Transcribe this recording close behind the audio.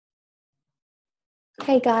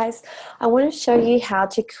Hey guys, I want to show you how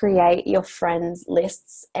to create your friends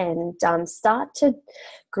lists and start to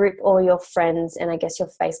group all your friends and I guess your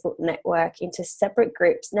Facebook network into separate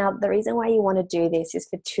groups. Now, the reason why you want to do this is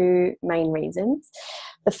for two main reasons.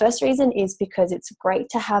 The first reason is because it's great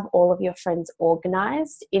to have all of your friends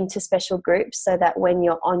organized into special groups so that when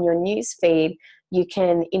you're on your news feed, you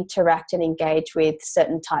can interact and engage with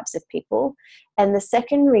certain types of people. And the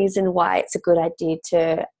second reason why it's a good idea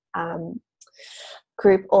to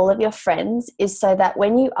group all of your friends is so that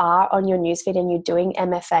when you are on your newsfeed and you're doing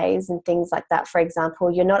MFAs and things like that, for example,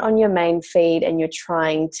 you're not on your main feed and you're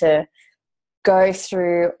trying to go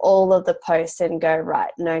through all of the posts and go, right,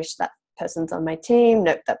 no, that person's on my team,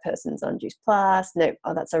 nope, that person's on Juice Plus, nope,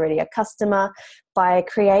 oh, that's already a customer. By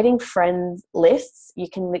creating friends lists, you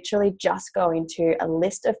can literally just go into a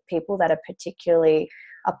list of people that are particularly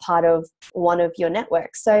a part of one of your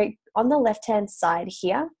networks. So on the left-hand side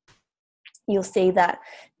here, you'll see that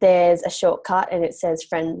there's a shortcut and it says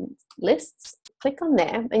friend lists. Click on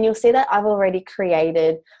there and you'll see that I've already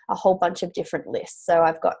created a whole bunch of different lists. So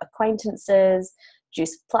I've got acquaintances,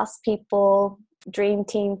 Juice Plus people, Dream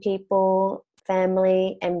Team people,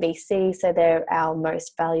 family, MBC, so they're our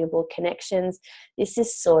most valuable connections. This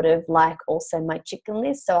is sort of like also my chicken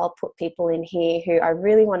list. So I'll put people in here who I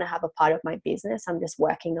really want to have a part of my business. I'm just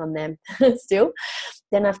working on them still.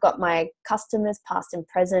 Then I've got my customers, past and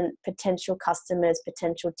present, potential customers,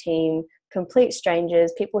 potential team, complete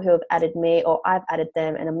strangers, people who have added me or I've added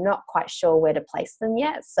them and I'm not quite sure where to place them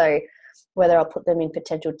yet. So whether I'll put them in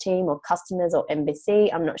potential team or customers or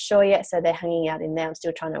MBC, I'm not sure yet. So they're hanging out in there. I'm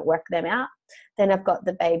still trying to work them out. Then I've got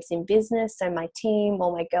the babes in business. So my team,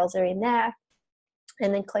 all my girls are in there.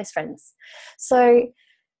 And then close friends. So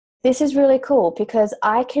this is really cool because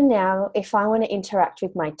I can now, if I want to interact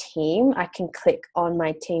with my team, I can click on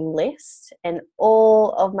my team list and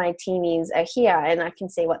all of my teamies are here and I can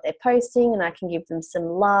see what they're posting and I can give them some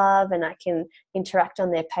love and I can interact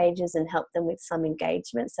on their pages and help them with some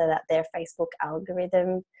engagement so that their Facebook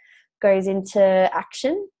algorithm goes into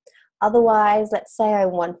action. Otherwise, let's say I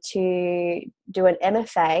want to do an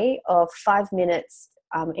MFA of 5 minutes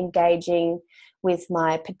engaging with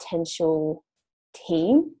my potential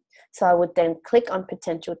team. So I would then click on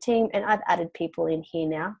potential team and I've added people in here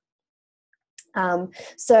now.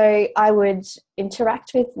 So I would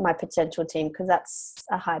interact with my potential team because that's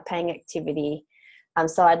a high paying activity.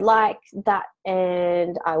 So I'd like that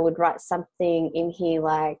and I would write something in here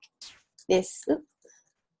like this.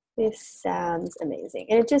 This sounds amazing.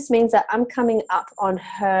 And it just means that I'm coming up on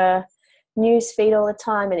her news feed all the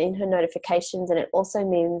time and in her notifications, and it also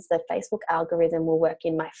means the Facebook algorithm will work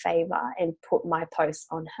in my favor and put my posts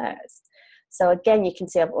on hers. So again, you can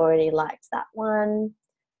see I've already liked that one.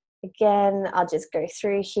 Again, I'll just go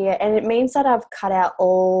through here and it means that I've cut out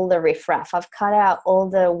all the riffraff. I've cut out all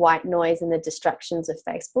the white noise and the distractions of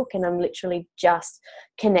Facebook and I'm literally just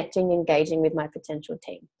connecting, engaging with my potential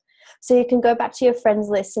team. So you can go back to your friends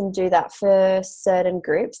list and do that for certain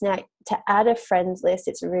groups. Now, to add a friends list,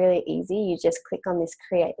 it's really easy. You just click on this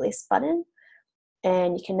create list button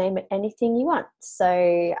and you can name it anything you want.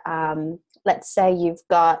 So let's say you've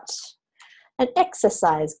got an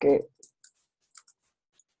exercise group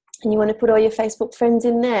and you want to put all your Facebook friends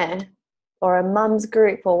in there, or a mum's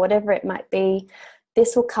group or whatever it might be.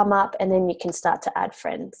 This will come up and then you can start to add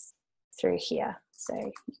friends through here. So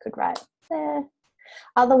you could write there.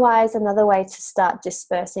 Otherwise, another way to start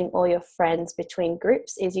dispersing all your friends between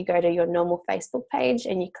groups is you go to your normal Facebook page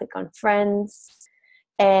and you click on friends,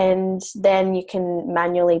 and then you can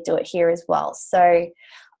manually do it here as well. So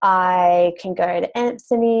I can go to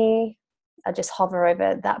Anthony, I just hover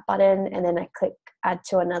over that button and then I click add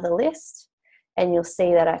to another list and you'll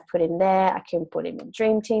see that I've put in there. I can put him in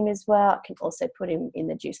Dream Team as well. I can also put him in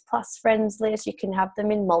the Juice Plus friends list. You can have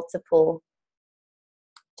them in multiple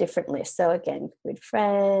different lists. So again, good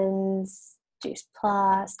friends, Juice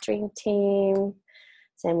Plus, Dream Team.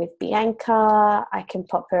 Same with Bianca. I can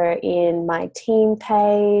pop her in my team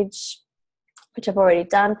page, which I've already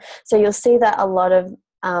done. So you'll see that a lot of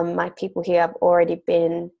my people here have already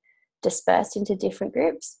been dispersed into different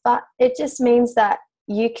groups, but it just means that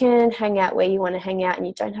you can hang out where you want to hang out and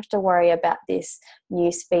you don't have to worry about this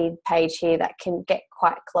newsfeed page here that can get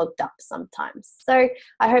quite clogged up sometimes. So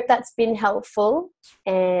I hope that's been helpful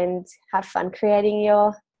and have fun creating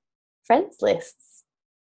your friends lists.